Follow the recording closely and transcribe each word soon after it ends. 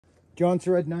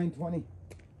Jonsered 920.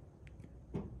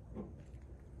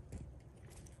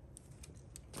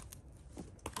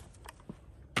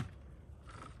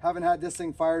 Haven't had this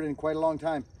thing fired in quite a long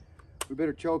time. We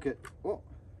better choke it. Oh.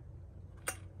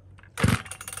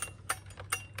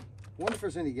 Wonder if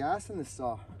there's any gas in this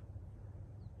saw.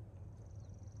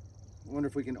 Wonder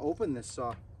if we can open this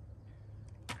saw.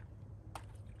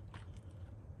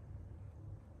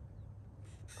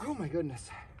 Oh my goodness.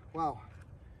 Wow.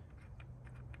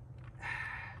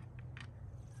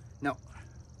 No.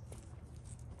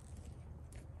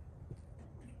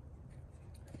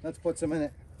 Let's put some in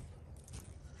it.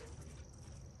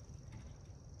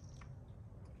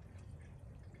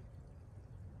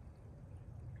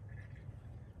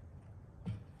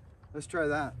 Let's try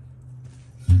that.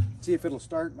 See if it'll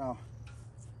start now.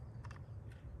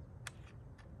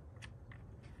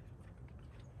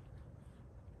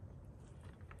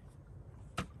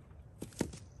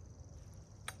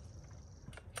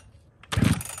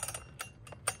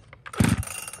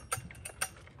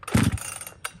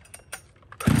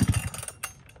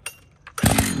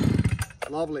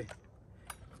 Lovely.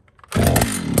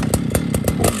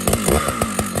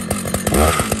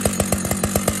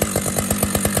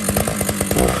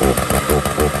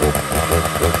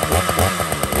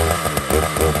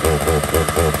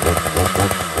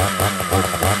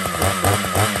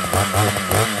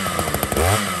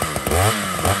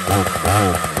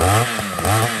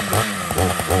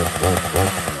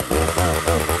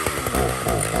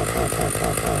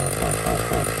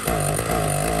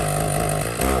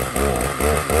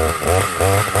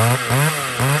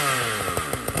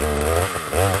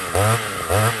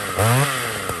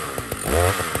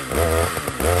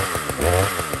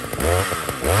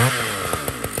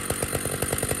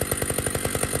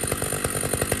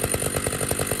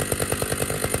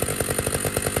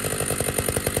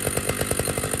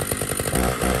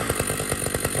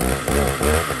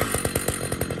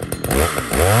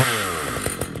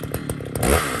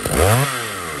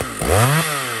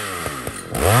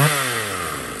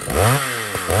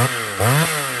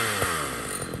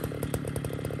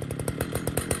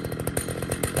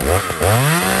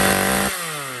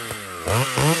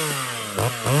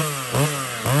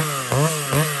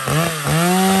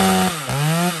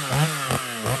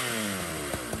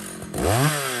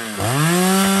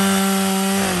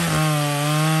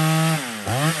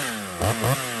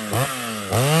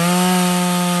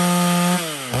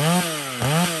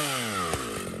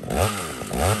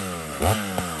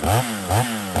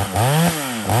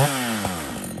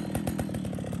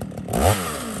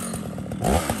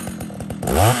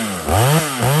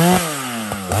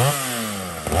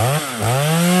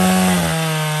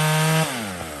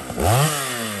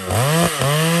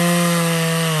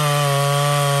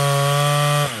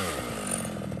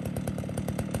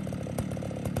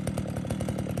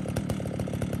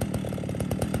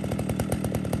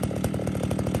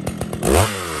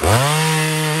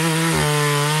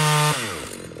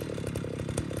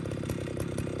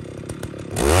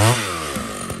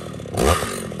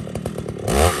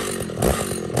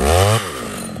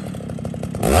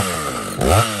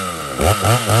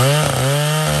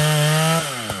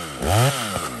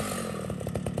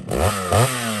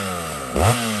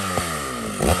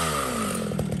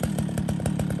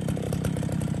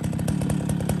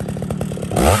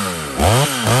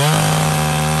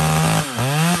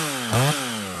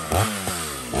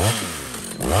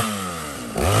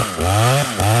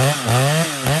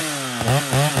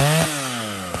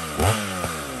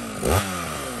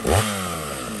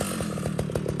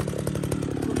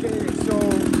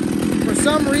 For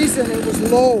some reason it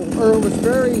was low, or it was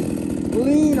very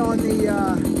lean on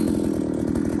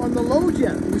the low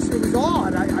jet. It was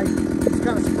odd. I was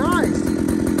kind of surprised.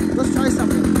 Let's try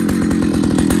something.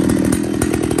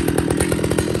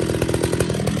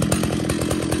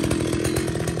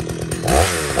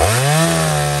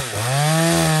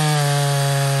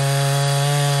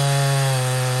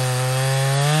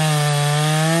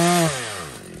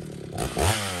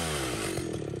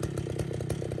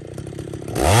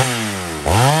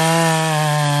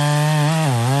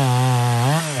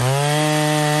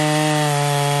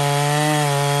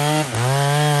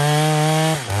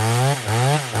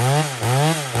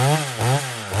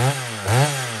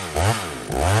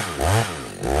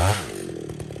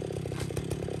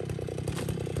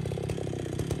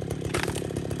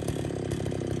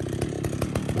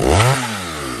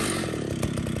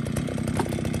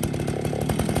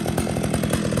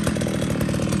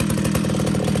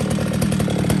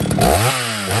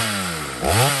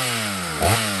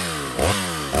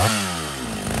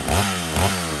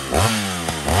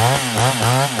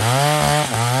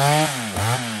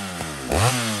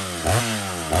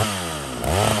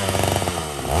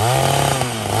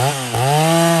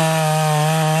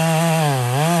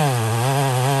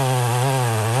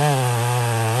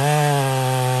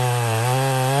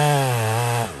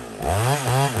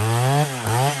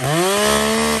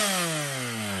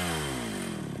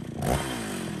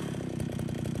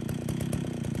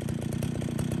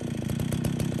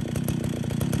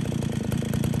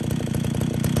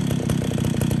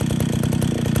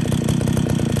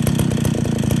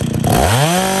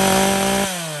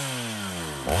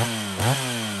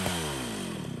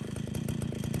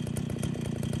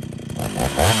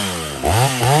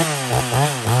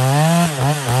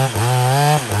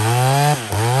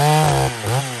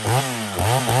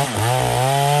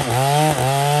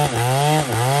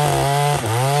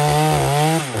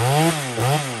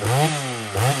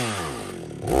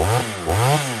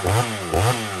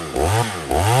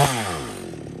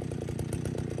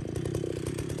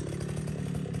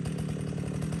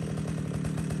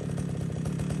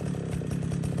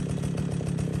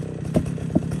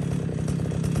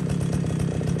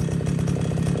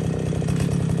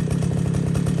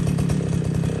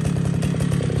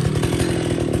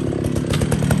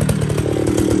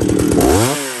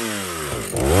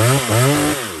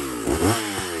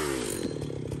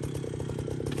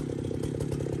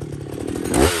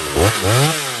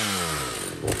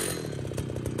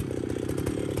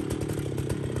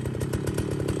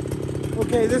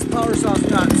 Okay, this power saw's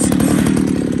nuts.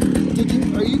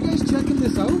 Are you guys checking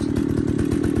this out?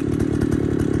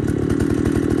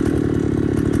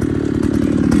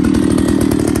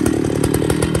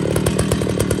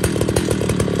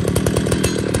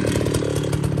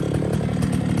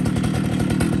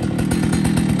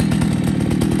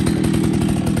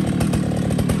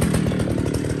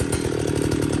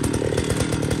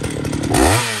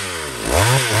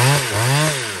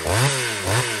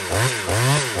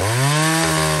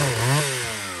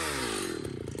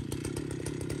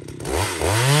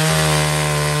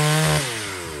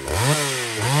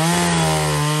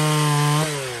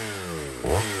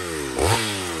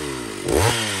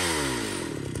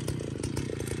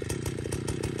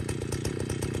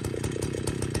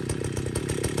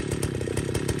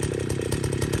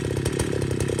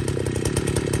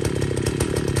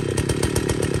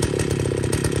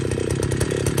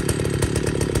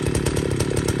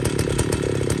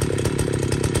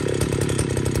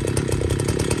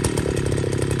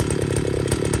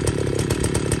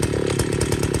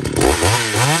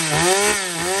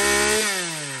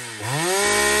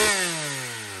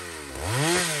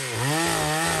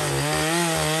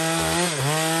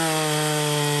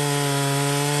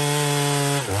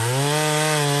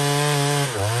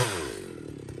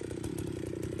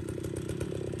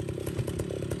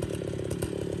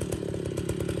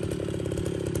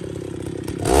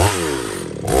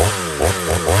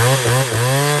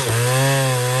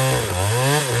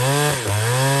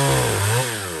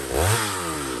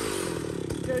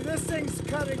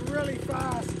 Cutting really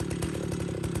fast.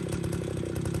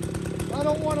 I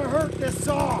don't want to hurt this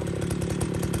saw.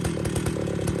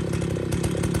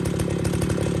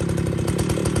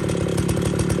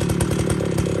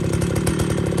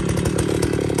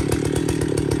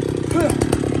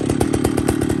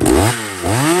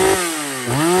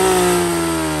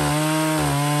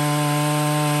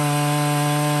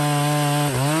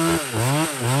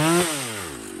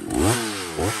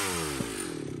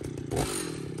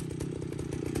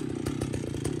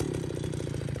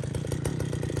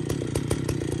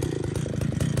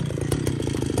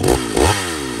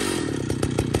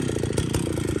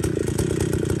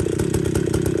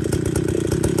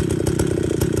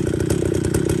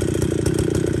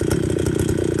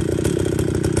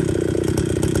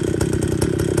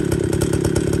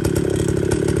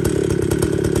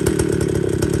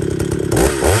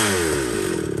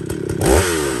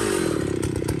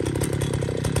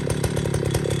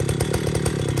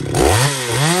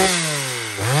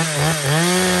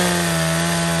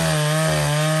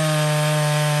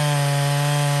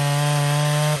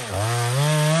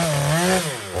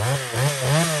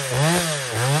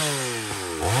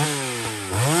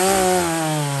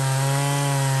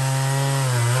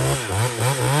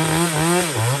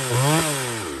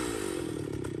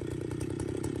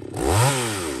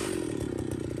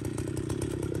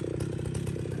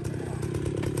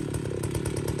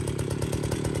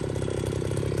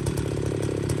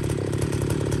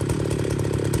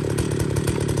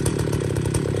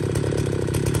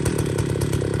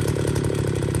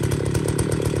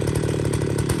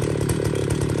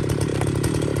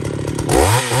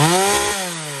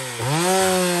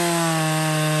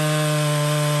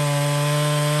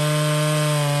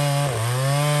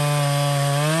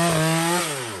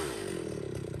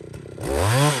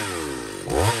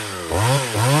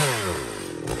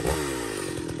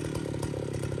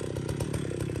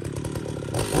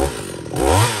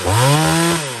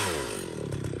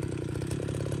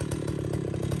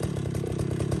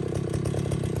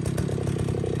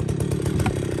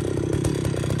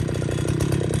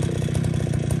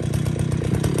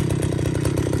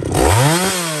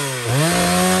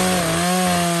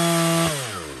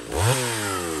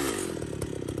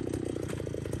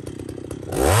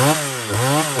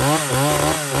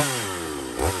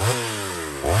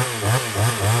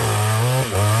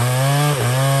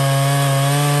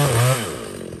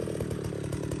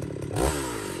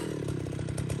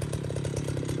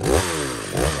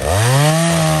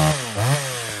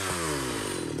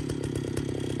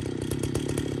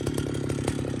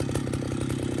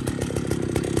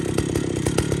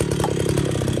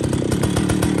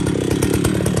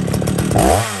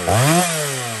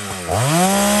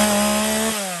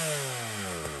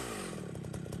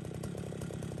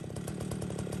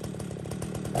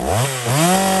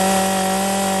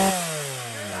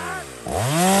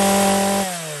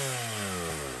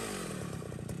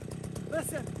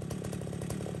 Listen.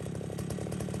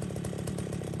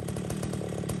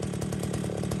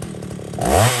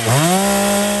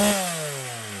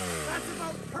 That's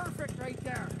about perfect right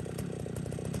there.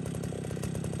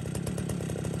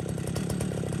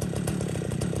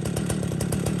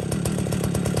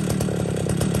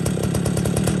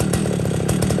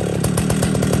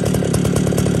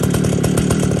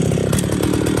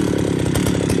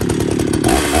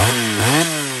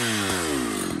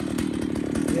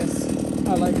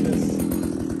 like this.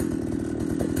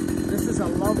 This is a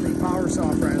lovely power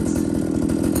saw, friends.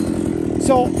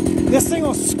 So this thing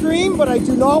will scream, but I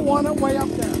do not want it way up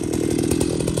there.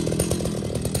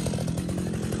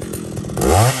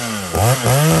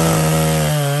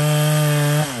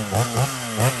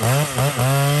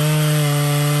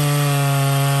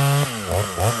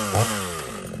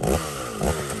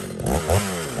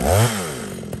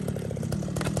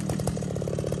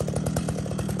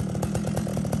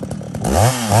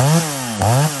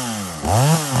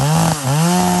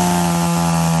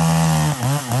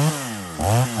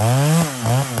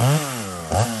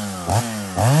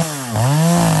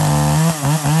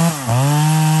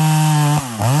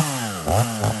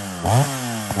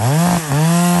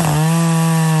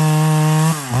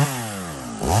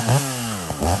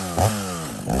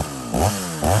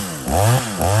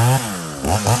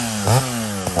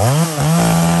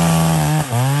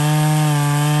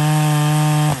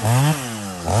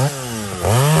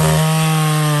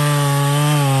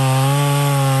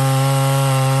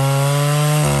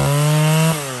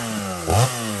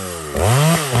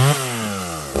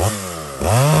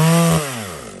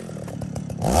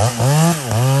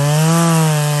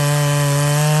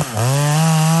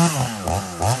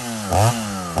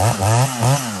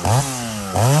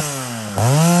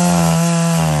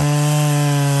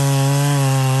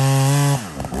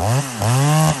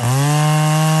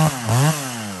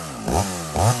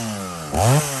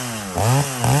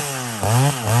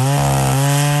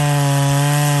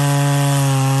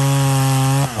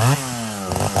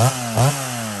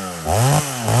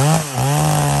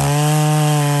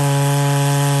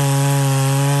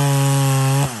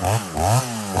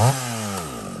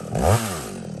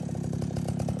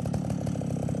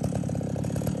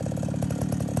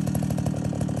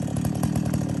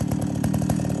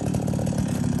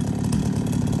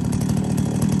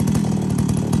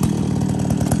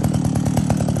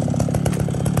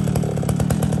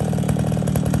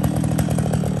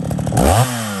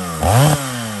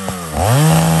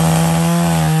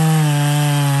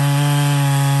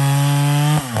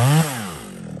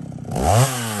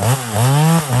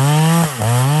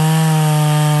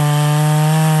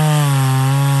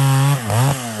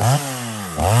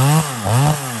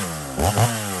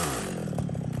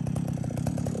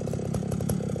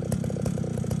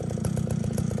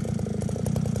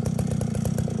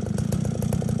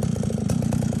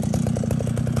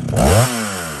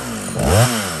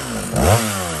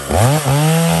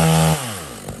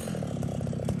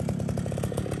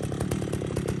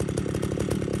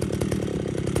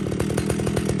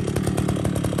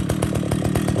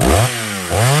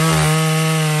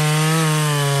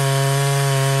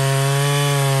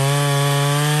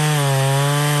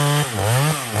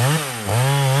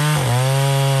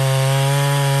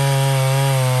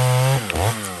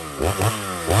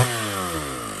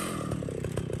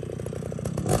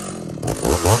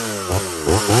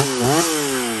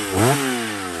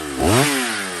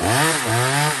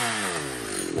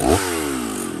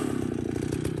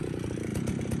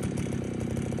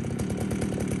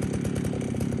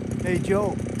 Hey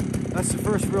Joe, that's the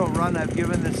first real run I've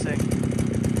given this thing.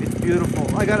 It's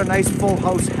beautiful. I got a nice full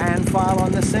house hand file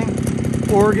on this thing.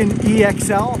 Oregon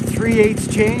EXL, 3/8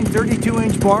 chain,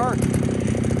 32-inch bar.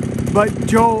 But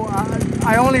Joe,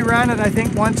 I only ran it I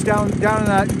think once down in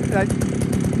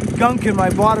that gunk in my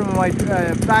bottom of my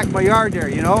back of my yard there,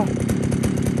 you know.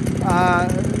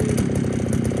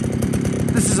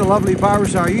 This is a lovely power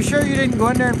saw. Are you sure you didn't go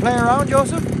in there and play around,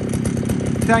 Joseph?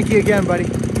 Thank you again, buddy.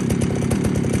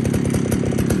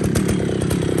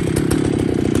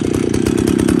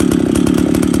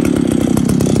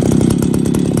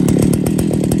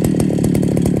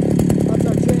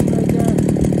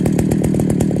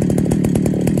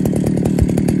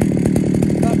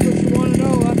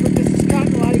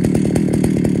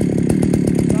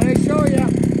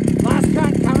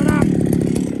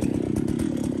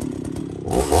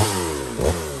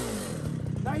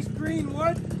 Nice green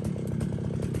wood.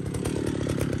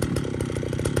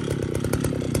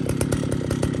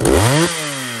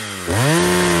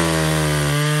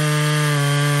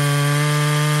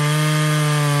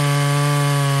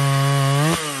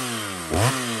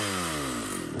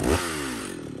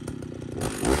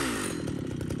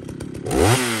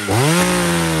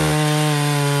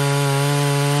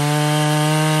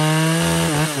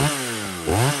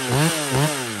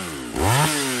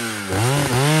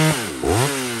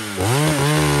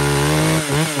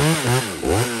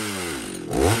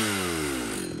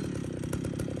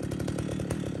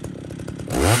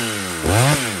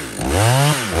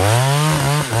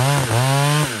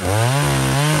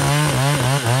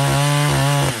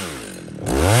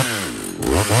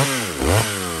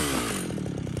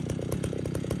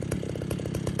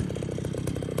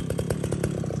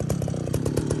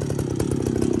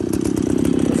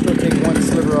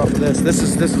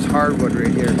 this is hardwood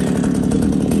right here.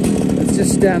 Let's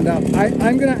just stand up.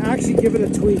 I'm gonna actually give it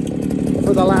a tweak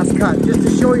for the last cut, just to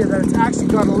show you that it's actually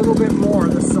got a little bit more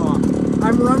of the saw.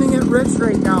 I'm running it rich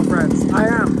right now, friends. I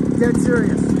am, dead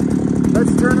serious.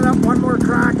 Let's turn it up one more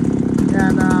crack,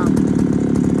 and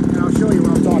I'll show you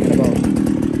what I'm talking about.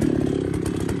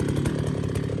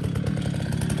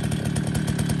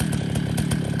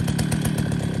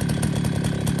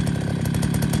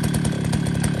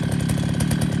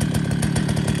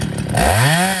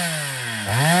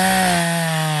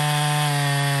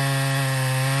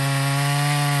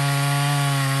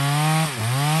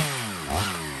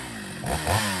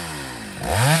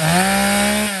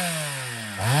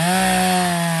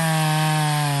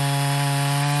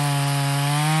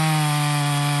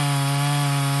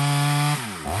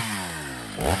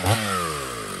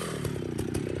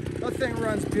 That thing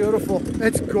runs beautiful.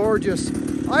 It's gorgeous.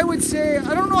 I would say,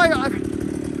 I don't know,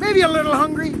 I'm maybe a little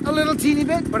hungry, a little teeny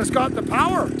bit, but it's got the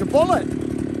power to pull it.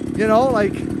 You know,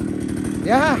 like,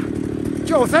 yeah.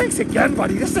 Joe, thanks again,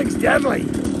 buddy. This thing's deadly.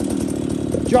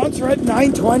 Jonsered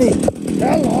 920.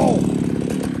 Hello.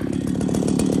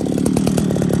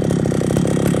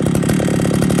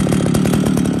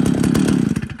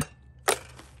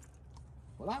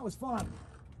 Well, that was fun.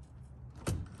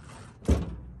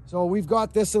 So we've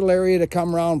got this little area to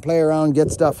come around, play around, get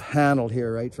stuff handled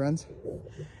here, right, friends?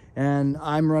 And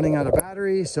I'm running out of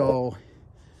battery, so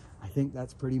I think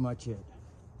that's pretty much it.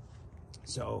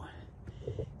 So,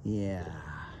 yeah.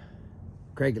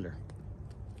 Craigular.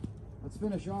 Let's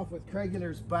finish off with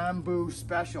Craigular's Bamboo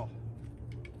Special.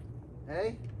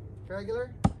 Hey,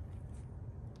 Craigular?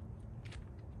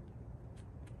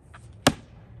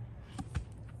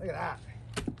 Look at that.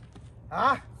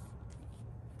 Huh?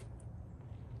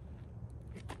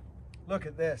 Look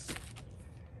at this.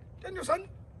 Jonsered.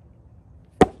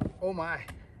 Oh my.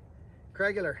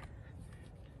 Craigular.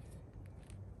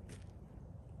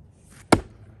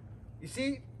 You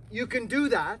see, you can do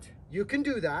that. You can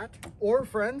do that. Or,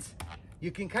 friends,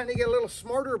 you can kind of get a little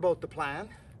smarter about the plan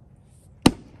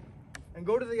and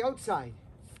go to the outside.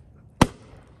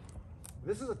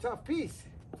 This is a tough piece.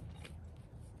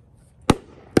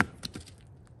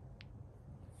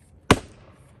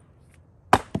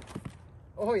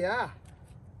 Oh yeah.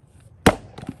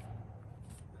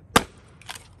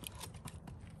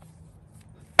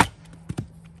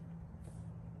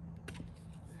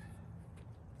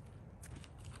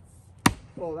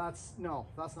 Oh, that's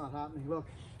not happening.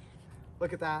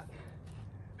 Look at that.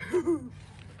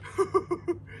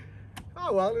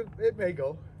 Oh well, it may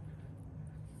go.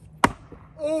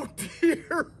 Oh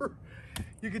dear.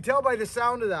 You can tell by the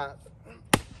sound of that.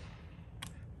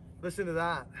 Listen to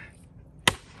that.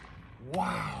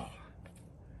 Wow.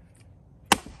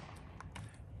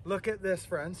 Look at this,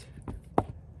 friends.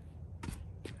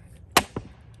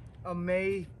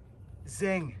 Amazing.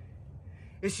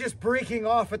 It's just breaking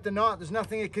off at the knot. There's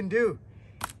nothing it can do.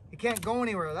 It can't go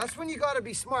anywhere. That's when you got to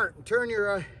be smart and turn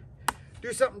your,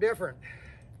 do something different.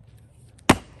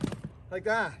 Like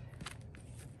that.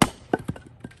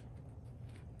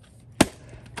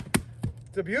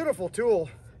 It's a beautiful tool,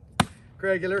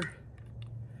 Craigular.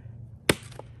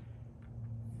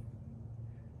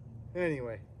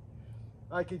 Anyway,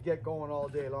 I could get going all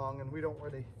day long, and we don't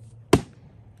really.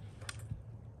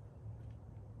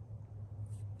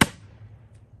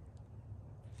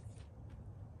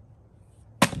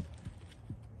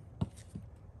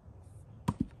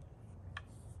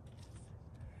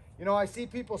 You know, I see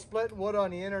people splitting wood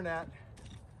on the internet,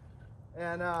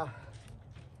 and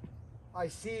I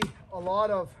see a lot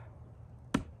of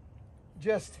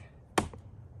just,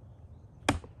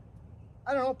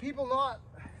 I don't know, people not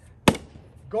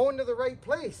going to the right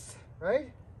place,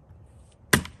 right?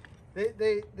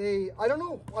 They I don't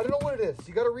know what it is.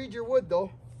 You got to read your wood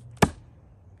though.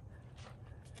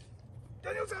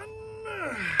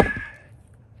 Jonsered.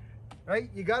 Right?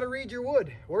 You got to read your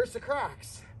wood. Where's the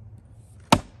cracks?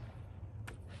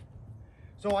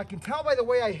 So I can tell by the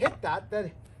way I hit that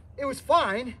it was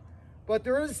fine, but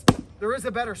there is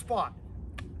a better spot.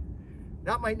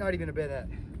 That might not even have been it.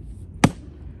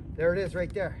 There it is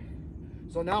right there.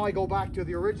 So now I go back to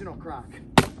the original crack.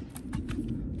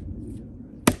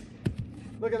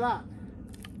 Look at that.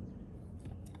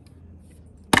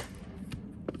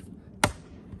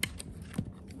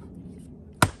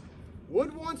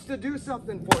 Wood wants to do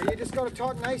something for you. You just got to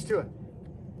talk nice to it.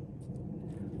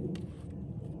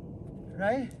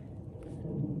 Right?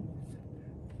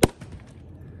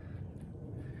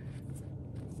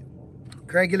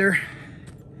 Craigular.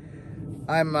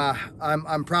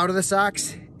 I'm proud of this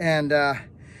axe, and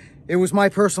it was my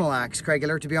personal axe,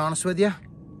 Craigular, to be honest with you.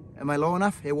 Am I low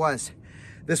enough? It was.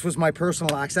 This was my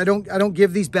personal axe. I don't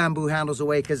give these bamboo handles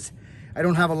away because I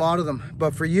don't have a lot of them.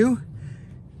 But for you,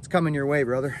 it's coming your way,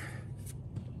 brother.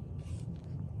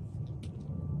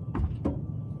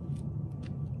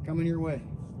 Coming your way.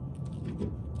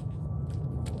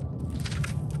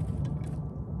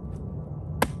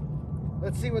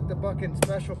 Let's see what the Bucking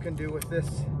Special can do with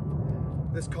this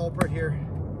culprit here.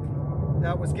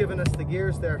 That was giving us the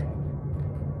gears there.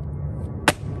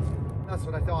 That's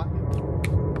what I thought.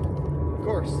 Of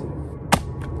course.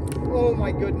 Oh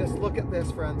my goodness, look at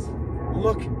this, friends.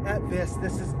 Look at this.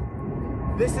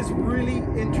 This is really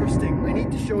interesting. I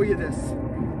need to show you this.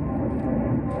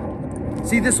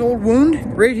 See this old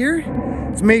wound right here?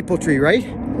 It's maple tree, right?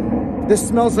 This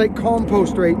smells like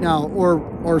compost right now,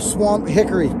 or swamp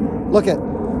hickory. Look at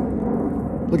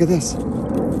this.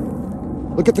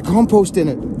 Look at the compost in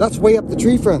it. That's way up the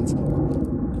tree, friends.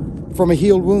 From a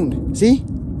healed wound. See?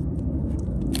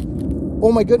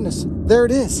 Oh my goodness. There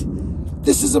it is.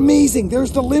 This is amazing.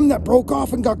 There's the limb that broke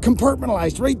off and got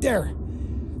compartmentalized right there.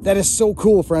 That is so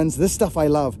cool, friends. This stuff I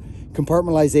love.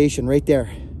 Compartmentalization right there.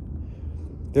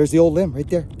 There's the old limb right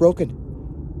there,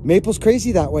 broken. Maple's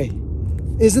crazy that way.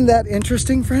 Isn't that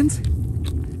interesting, friends?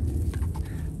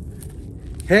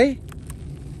 Hey?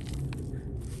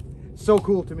 So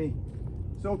cool to me.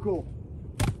 So cool.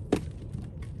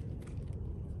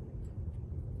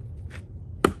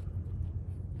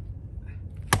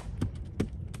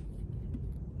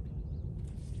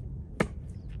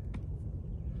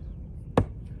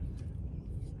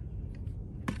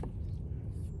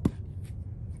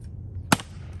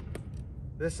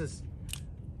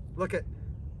 Look at,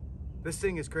 this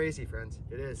thing is crazy, friends.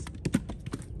 It is.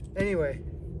 Anyway,